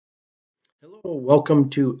Hello, welcome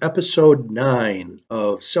to episode 9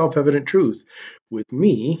 of Self Evident Truth with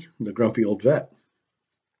me, the grumpy old vet.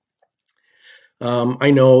 I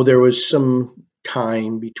know there was some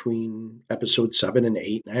time between episode 7 and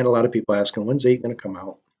 8, and I had a lot of people asking, when's 8 going to come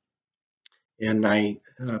out? And I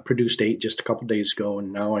produced 8 just a couple days ago,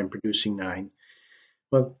 and now I'm producing 9.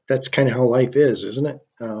 Well, that's kind of how life is, isn't it?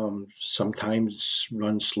 Sometimes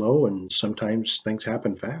run slow, and sometimes things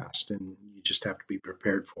happen fast, and you just have to be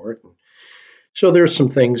prepared for it. So there's some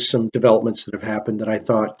things, some developments that have happened that I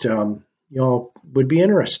thought y'all would be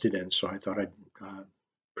interested in. So I thought I'd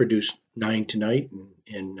produce 9 tonight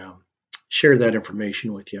and share that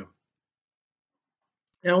information with you.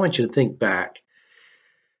 And I want you to think back.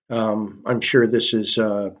 I'm sure this is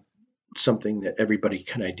something that everybody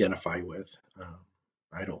can identify with.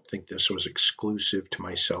 I don't think this was exclusive to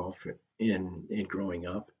myself in growing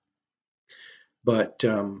up. But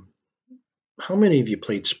how many of you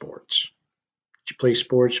played sports? Did you play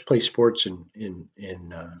sports? Play sports in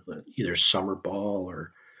either summer ball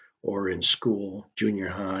or in school, junior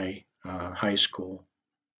high, high school.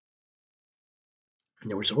 And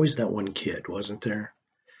there was always that one kid, wasn't there?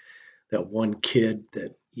 That one kid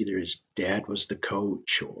that either his dad was the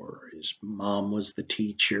coach or his mom was the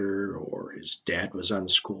teacher or his dad was on the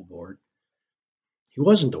school board. He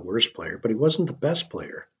wasn't the worst player, but he wasn't the best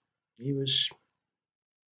player. He was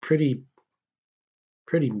pretty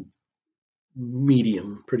pretty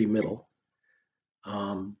medium, pretty middle.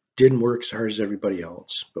 Didn't work as hard as everybody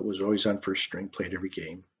else, but was always on first string, played every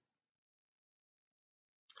game.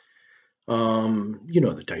 You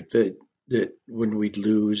know the type that when we'd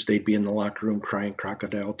lose, they'd be in the locker room crying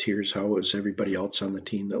crocodile tears. How it was everybody else on the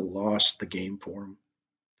team that lost the game for them.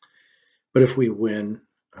 But if we win,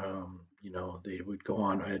 they would go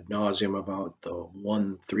on ad nauseum about the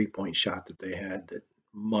one 3-point shot that they had that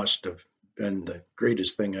must have been the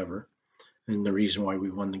greatest thing ever, and the reason why we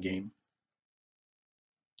won the game.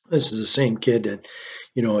 This is the same kid that,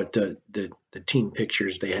 at the team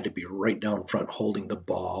pictures, they had to be right down front holding the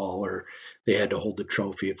ball, or they had to hold the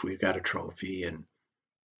trophy if we got a trophy, and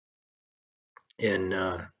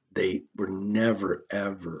they were never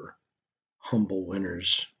ever humble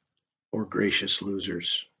winners or gracious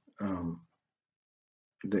losers.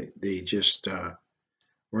 They just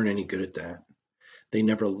weren't any good at that. They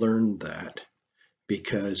never learned that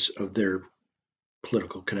because of their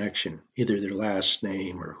political connection, either their last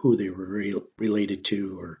name or who they were related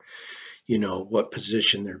to, or what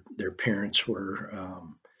position their parents were,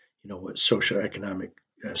 what socioeconomic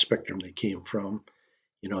spectrum they came from.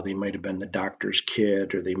 They might have been the doctor's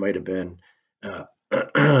kid, or they might have been a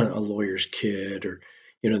lawyer's kid, or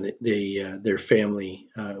their family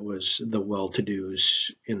was the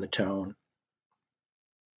well-to-dos in the town.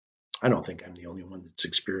 I don't think I'm the only one that's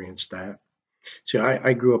experienced that. See,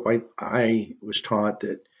 I grew up. I was taught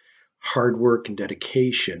that hard work and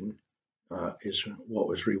dedication is what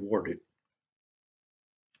was rewarded.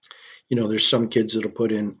 There's some kids that'll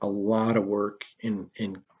put in a lot of work and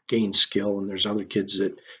gain skill, and there's other kids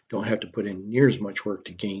that don't have to put in near as much work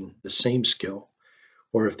to gain the same skill.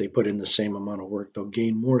 Or if they put in the same amount of work, they'll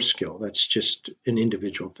gain more skill. That's just an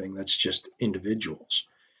individual thing. That's just individuals.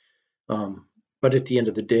 But at the end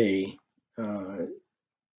of the day,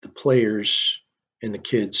 the players and the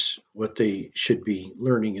kids, what they should be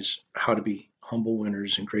learning is how to be humble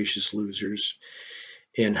winners and gracious losers,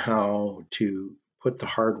 and how to put the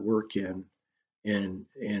hard work in, and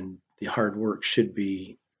the hard work should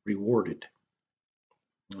be rewarded.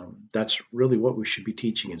 That's really what we should be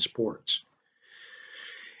teaching in sports.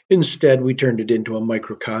 Instead, we turned it into a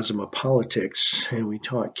microcosm of politics, and we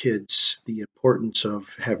taught kids the importance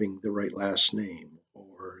of having the right last name,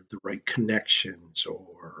 or the right connections,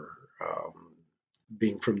 or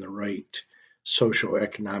being from the right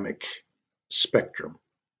socioeconomic spectrum.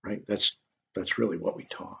 Right? That's really what we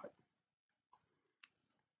taught.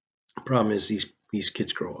 The problem is these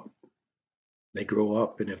kids grow up. They grow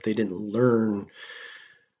up, and if they didn't learn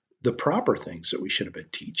the proper things that we should have been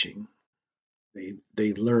teaching,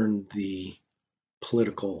 they learned the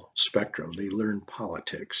political spectrum. They learned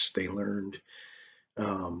politics. They learned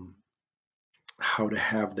how to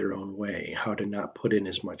have their own way, how to not put in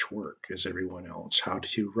as much work as everyone else, how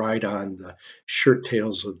to ride on the shirt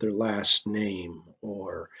tails of their last name,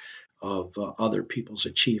 or of other people's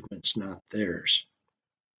achievements, not theirs.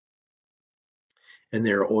 And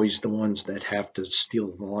they're always the ones that have to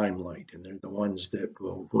steal the limelight, and they're the ones that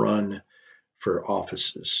will run for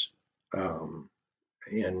offices. And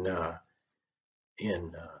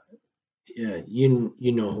yeah,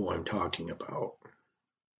 you know who I'm talking about.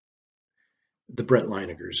 The Brent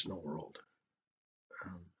Leinigers in the world.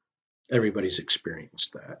 Um, Everybody's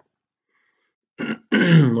experienced that.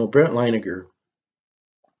 Well, Brent Leiniger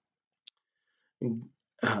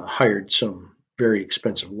hired some very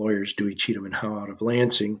expensive lawyers, Dewey, Cheatham, and Howe out of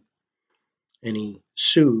Lansing, and he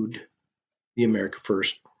sued the America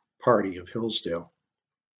First Party of Hillsdale,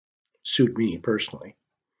 sued me personally.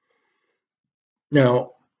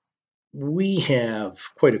 Now, we have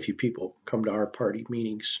quite a few people come to our party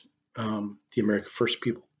meetings, the America First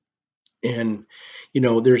people. And,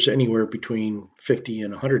 there's anywhere between 50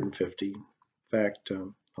 and 150. In fact,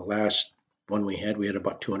 the last one we had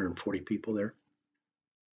about 240 people there.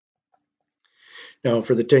 Now,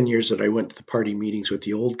 for the 10 years that I went to the party meetings with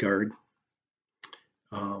the old guard,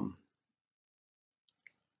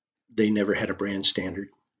 they never had a brand standard.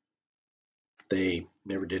 They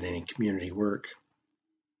never did any community work.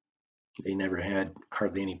 They never had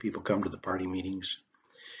hardly any people come to the party meetings.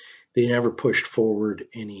 They never pushed forward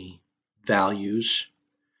any values.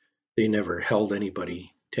 They never held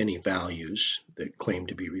anybody to any values that claimed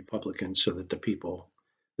to be Republicans, so that the people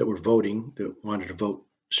that were voting, that wanted to vote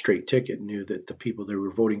straight ticket, knew that the people they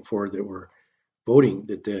were voting for, that were voting,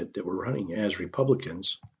 that were running as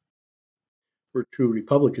Republicans, were true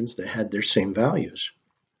Republicans that had their same values.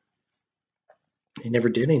 They never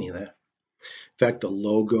did any of that. In fact, the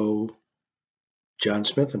logo John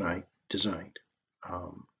Smith and I designed.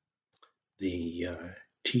 The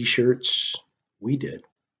T-shirts we did.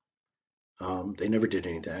 They never did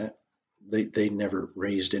any of that. They never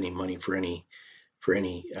raised any money for any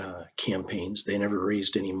campaigns. They never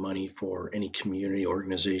raised any money for any community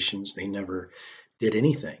organizations. They never did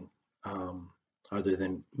anything other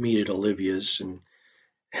than meet at Olivia's and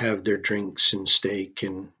have their drinks and steak,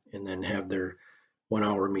 and then have their 1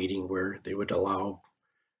 hour meeting where they would allow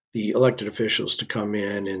the elected officials to come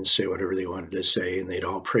in and say whatever they wanted to say, and they'd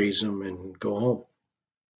all praise them and go home.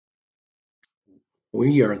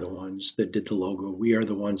 We are the ones that did the logo. We are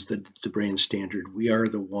the ones that did the brand standard. We are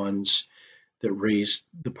the ones that raised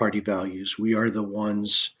the party values. We are the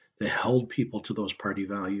ones that held people to those party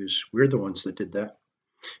values. We're the ones that did that.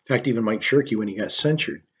 In fact, even Mike Shirkey, when he got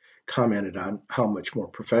censured, commented on how much more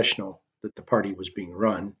professional that the party was being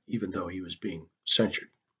run, even though he was being censured.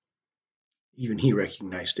 Even he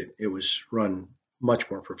recognized it. It was run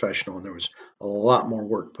much more professional, and there was a lot more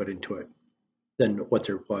work put into it than what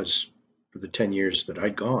there was for the 10 years that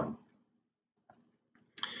I'd gone.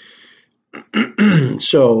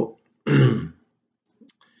 So Brent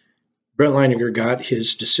Leiniger got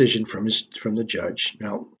his decision from the judge.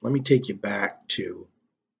 Now, let me take you back to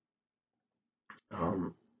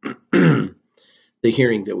the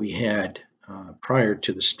hearing that we had prior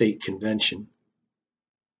to the state convention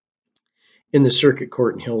in the circuit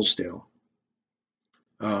court in Hillsdale,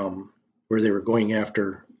 where they were going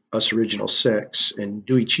after us Original Six, and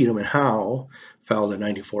Dewey, Cheatham, and Howe filed a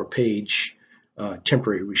 94-page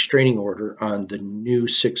temporary restraining order on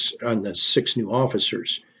the 6 new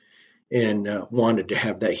officers, and wanted to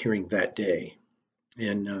have that hearing that day.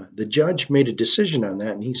 And the judge made a decision on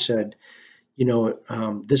that, and he said,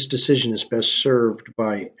 this decision is best served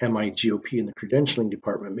by MIGOP and the credentialing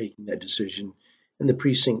department making that decision, and the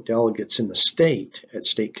precinct delegates in the state at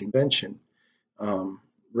state convention,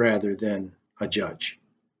 rather than a judge.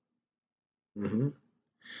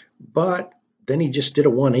 But then he just did a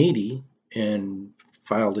 180 and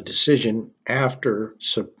filed a decision after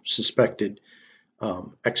suspected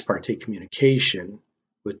ex parte communication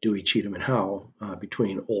with Dewey, Cheatham, and Howe,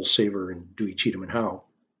 between Olsaver and Dewey, Cheatham, and Howe.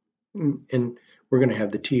 And we're going to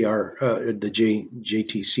have the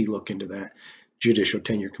JTC look into that, Judicial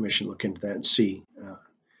Tenure Commission look into that and see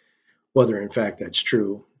whether in fact that's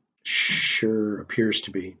true. Sure appears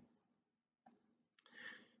to be.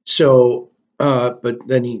 So, but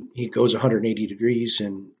then he goes 180 degrees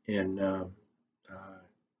and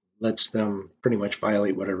lets them pretty much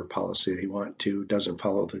violate whatever policy they want to, doesn't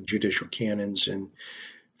follow the judicial canons, and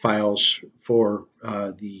files for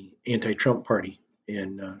the anti-Trump party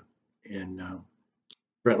in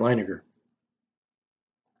Brent Leiniger.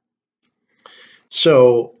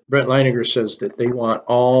 So Brent Leiniger says that they want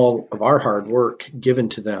all of our hard work given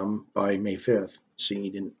to them by May 5th. See, he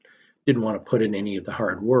didn't want to put in any of the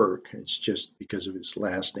hard work. It's just because of his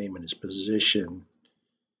last name and his position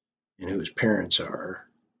and who his parents are,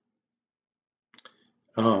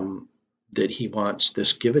 that he wants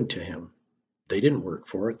this given to him. They didn't work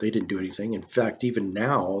for it. They didn't do anything. In fact, even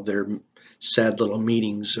now, their sad little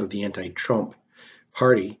meetings of the anti-Trump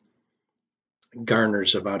party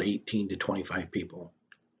garners about 18 to 25 people.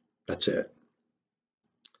 That's it.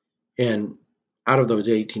 And out of those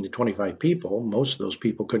 18 to 25 people, most of those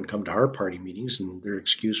people couldn't come to our party meetings, and their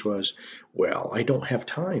excuse was, well, I don't have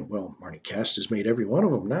time. Well, Marnie Kast has made every one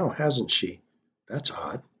of them now, hasn't she? That's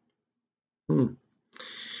odd.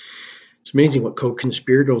 It's amazing what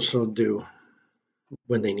co-conspirators will do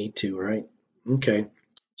when they need to, right? Okay.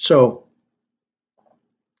 So,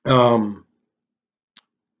 um,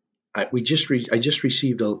 I just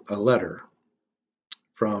received a letter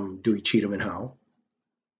from Dewey, Cheatham, and Howe,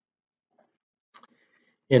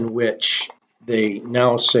 in which they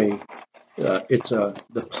now say it's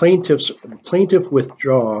the plaintiff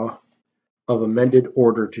withdraw of amended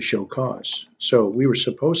order to show cause. So we were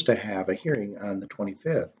supposed to have a hearing on the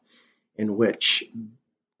 25th, in which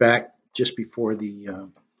back just before the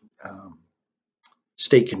um,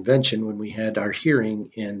 state convention, when we had our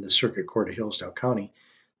hearing in the Circuit Court of Hillsdale County,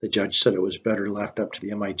 the judge said it was better left up to the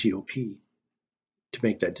MIGOP to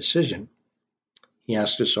make that decision. He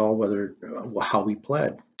asked us all whether how we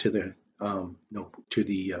pled to the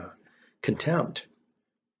contempt.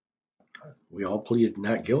 We all pleaded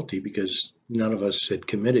not guilty because none of us had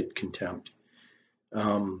committed contempt.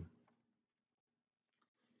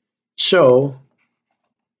 So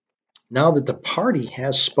now that the party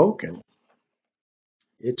has spoken,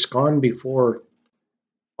 it's gone before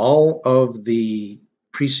all of the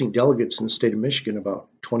precinct delegates in the state of Michigan, about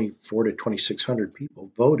 24 to 2,600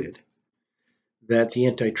 people, voted that the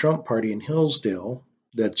anti-Trump party in Hillsdale,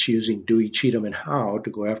 that's using Dewey, Cheatham, and Howe to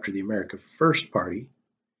go after the America First Party,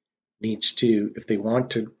 needs to, if they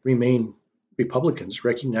want to remain Republicans,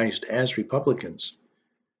 recognized as Republicans,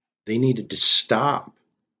 they needed to stop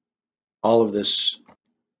all of this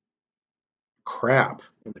crap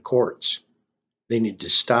in the courts. They need to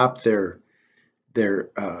stop their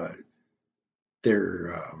their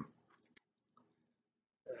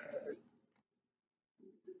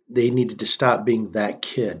they needed to stop being that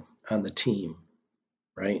kid on the team,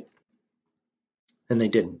 right? And they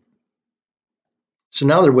didn't. So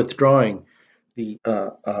now they're withdrawing the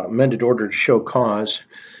amended order to show cause.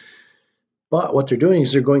 But what they're doing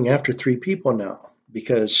is they're going after three people now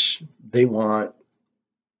because they want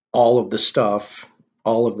all of the stuff,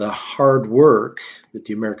 all of the hard work that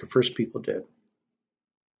the America First people did.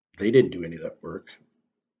 They didn't do any of that work.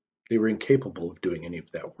 They were incapable of doing any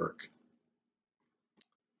of that work.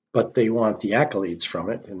 But they want the accolades from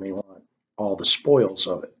it and they want all the spoils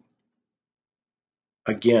of it.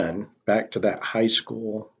 Again, back to that high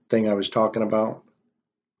school thing I was talking about,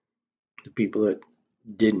 the people that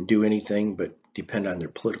didn't do anything but depend on their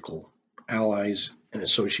political allies and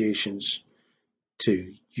associations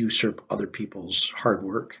to usurp other people's hard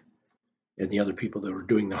work, and the other people that were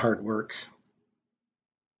doing the hard work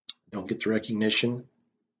don't get the recognition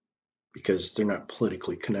because they're not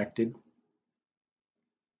politically connected.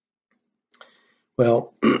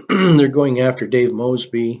 Well, they're going after Dave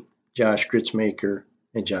Mosby, Josh Gritzmaker,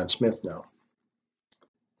 and John Smith now.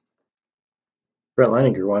 Brett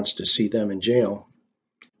Leininger wants to see them in jail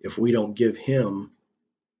if we don't give him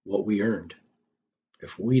what we earned,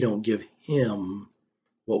 if we don't give him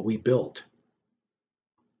what we built.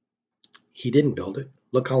 He didn't build it.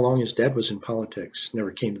 Look how long his dad was in politics,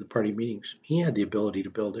 never came to the party meetings. He had the ability to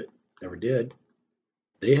build it, never did.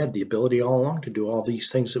 They had the ability all along to do all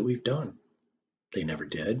these things that we've done. They never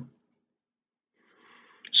did.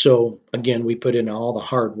 So again, we put in all the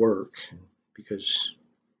hard work because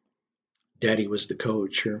daddy was the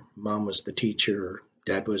coach or mom was the teacher or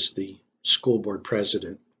dad was the school board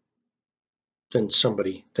president. Then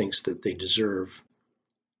somebody thinks that they deserve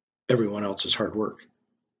everyone else's hard work.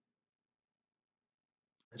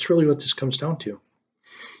 That's really what this comes down to. You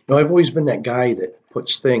know, I've always been that guy that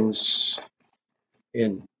puts things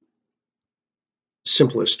in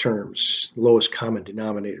simplest terms, lowest common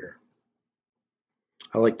denominator.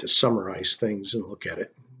 I like to summarize things and look at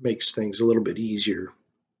it. It makes things a little bit easier.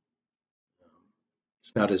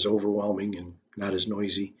 It's not as overwhelming and not as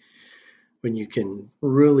noisy when you can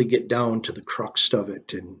really get down to the crux of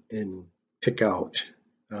it and pick out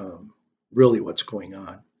really what's going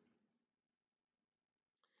on.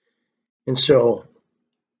 And so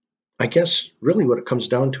I guess really what it comes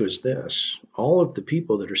down to is this. All of the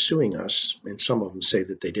people that are suing us, and some of them say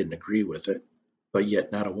that they didn't agree with it, but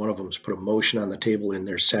yet not a one of them has put a motion on the table in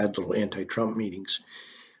their sad little anti-Trump meetings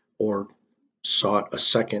or sought a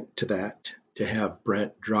second to that to have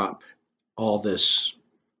Brent drop all this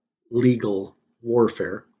legal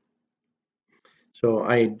warfare. So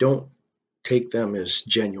I don't take them as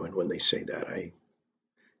genuine when they say that.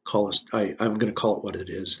 I'm going to call it what it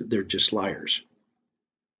is. They're just liars.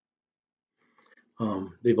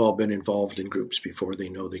 They've all been involved in groups before. They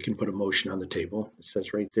know they can put a motion on the table. It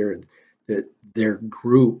says right there that their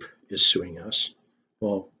group is suing us.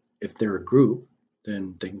 Well, if they're a group,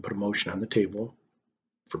 then they can put a motion on the table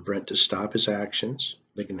for Brent to stop his actions.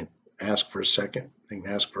 They can ask for a second. They can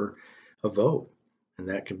ask for a vote, and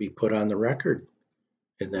that can be put on the record.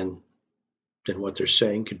 And then then what they're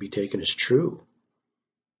saying could be taken as true.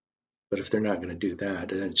 But if they're not going to do that,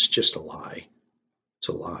 then it's just a lie. It's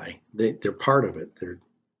a lie. They're part of it.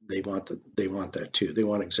 They want that too. They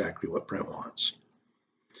want exactly what Brent wants,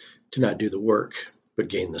 to not do the work but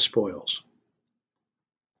gain the spoils.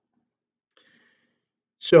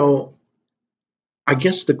 So I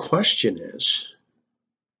guess the question is,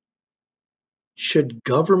 should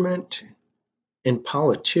government and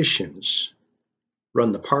politicians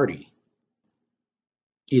run the party,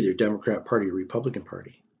 either Democrat Party or Republican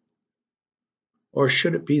Party? Or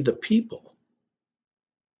should it be the people,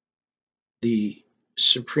 the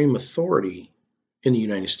supreme authority in the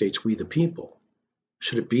United States, we the people?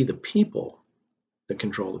 Should it be the people that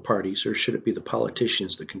control the parties, or should it be the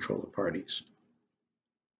politicians that control the parties?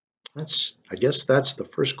 I guess that's the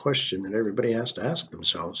first question that everybody has to ask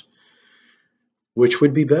themselves. Which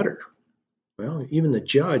would be better? Well, even the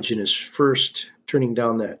judge in his first turning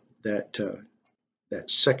down that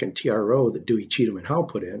second TRO that Dewey, Cheatham, and Howe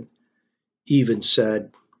put in, even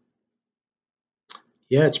said,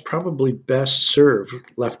 yeah, it's probably best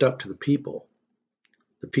served left up to the people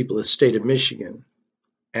of the state of Michigan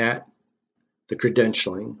at the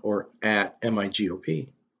credentialing or at MIGOP.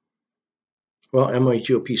 Well,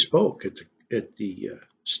 MIGOP spoke at the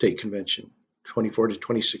state convention. 24 to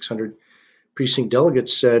 2,600 precinct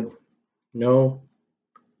delegates said, no,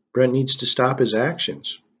 Brent needs to stop his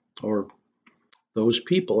actions, or those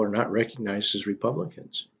people are not recognized as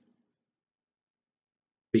Republicans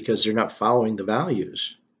because they're not following the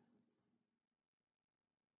values.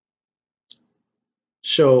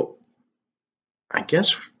 So I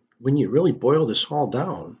guess when you really boil this all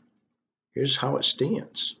down, here's how it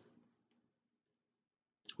stands.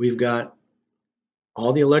 We've got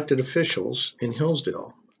all the elected officials in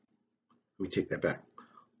Hillsdale. Let me take that back.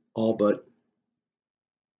 All but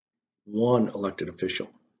one elected official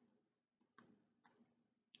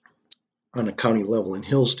on a county level in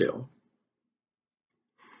Hillsdale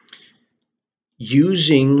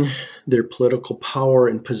using their political power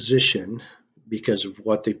and position because of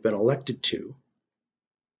what they've been elected to,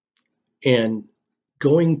 and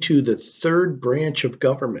going to the third branch of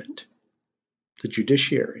government, the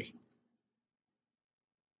judiciary,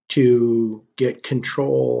 to get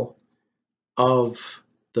control of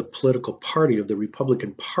the political party, of the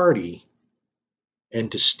Republican Party,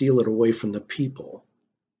 and to steal it away from the people,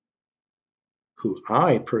 who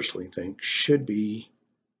I personally think should be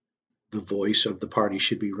the voice of the party,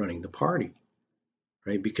 should be running the party,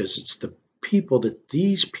 right? Because it's the people that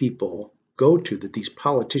these people go to, that these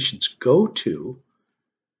politicians go to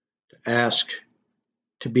ask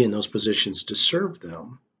to be in those positions to serve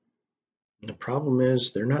them. And the problem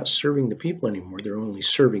is they're not serving the people anymore. They're only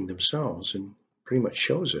serving themselves, and pretty much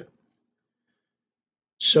shows it.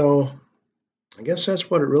 So I guess that's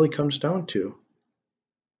what it really comes down to.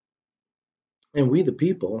 And we, the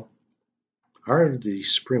people, are the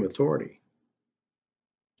supreme authority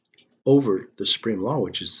over the supreme law,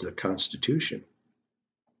 which is the Constitution.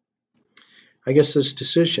 I guess this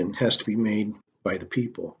decision has to be made by the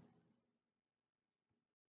people.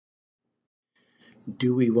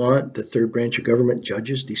 Do we want the third branch of government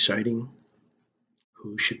judges deciding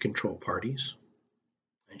who should control parties?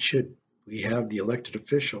 And should we have the elected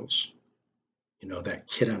officials, that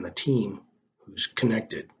kid on the team who's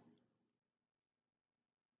connected?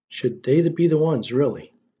 Should they be the ones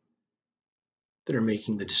really that are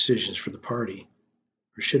making the decisions for the party?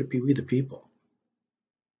 Or should it be we the people?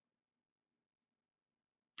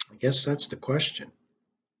 I guess that's the question.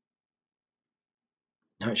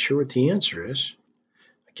 Not sure what the answer is.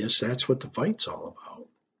 I guess that's what the fight's all about.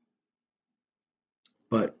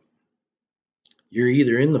 But you're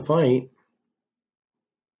either in the fight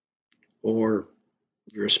or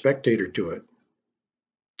you're a spectator to it.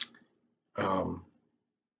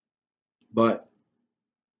 But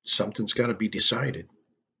something's got to be decided.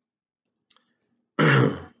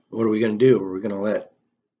 What are we going to do? Are we going to let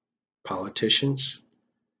politicians,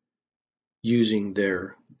 using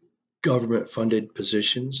their government-funded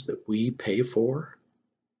positions that we pay for,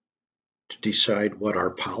 to decide what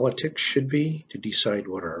our politics should be, to decide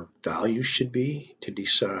what our values should be, to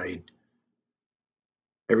decide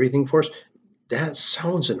everything for us? That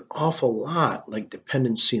sounds an awful lot like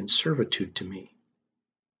dependency and servitude to me,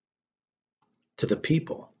 to the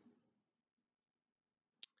people.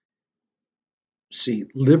 See,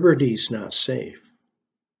 liberty's not safe.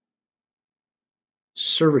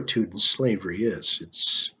 Servitude and slavery is.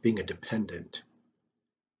 It's being a dependent.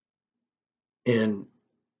 And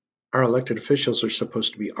our elected officials are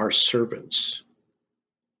supposed to be our servants.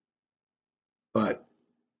 But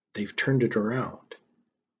they've turned it around.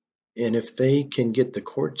 And if they can get the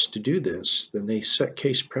courts to do this, then they set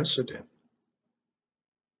case precedent.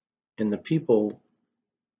 And the people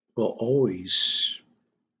will always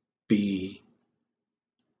be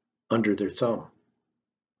under their thumb.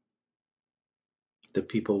 The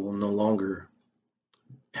people will no longer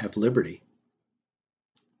have liberty,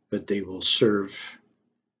 but they will serve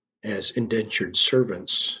as indentured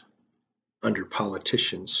servants under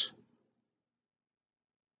politicians.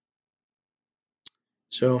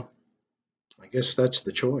 So I guess that's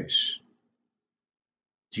the choice.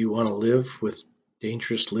 Do you want to live with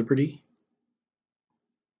dangerous liberty?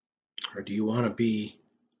 Or do you want to be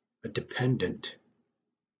a dependent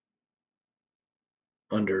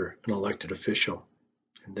under an elected official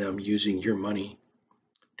and them using your money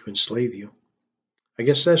to enslave you? I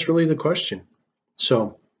guess that's really the question.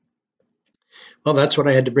 So, well, that's what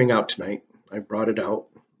I had to bring out tonight. I brought it out.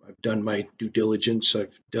 I've done my due diligence.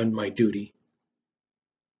 I've done my duty.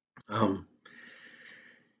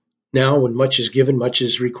 Now, when much is given, much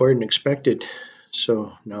is required and expected.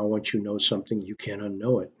 So now once you know something, you can't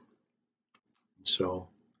unknow it. So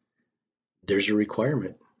there's a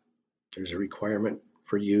requirement. There's a requirement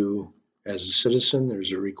for you as a citizen.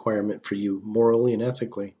 There's a requirement for you morally and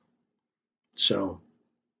ethically. So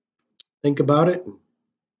think about it and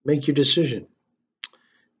make your decision.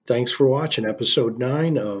 Thanks for watching episode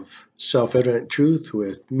 9 of Self-Evident Truth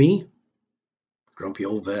with me, Grumpy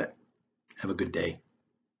Old Vet. Have a good day.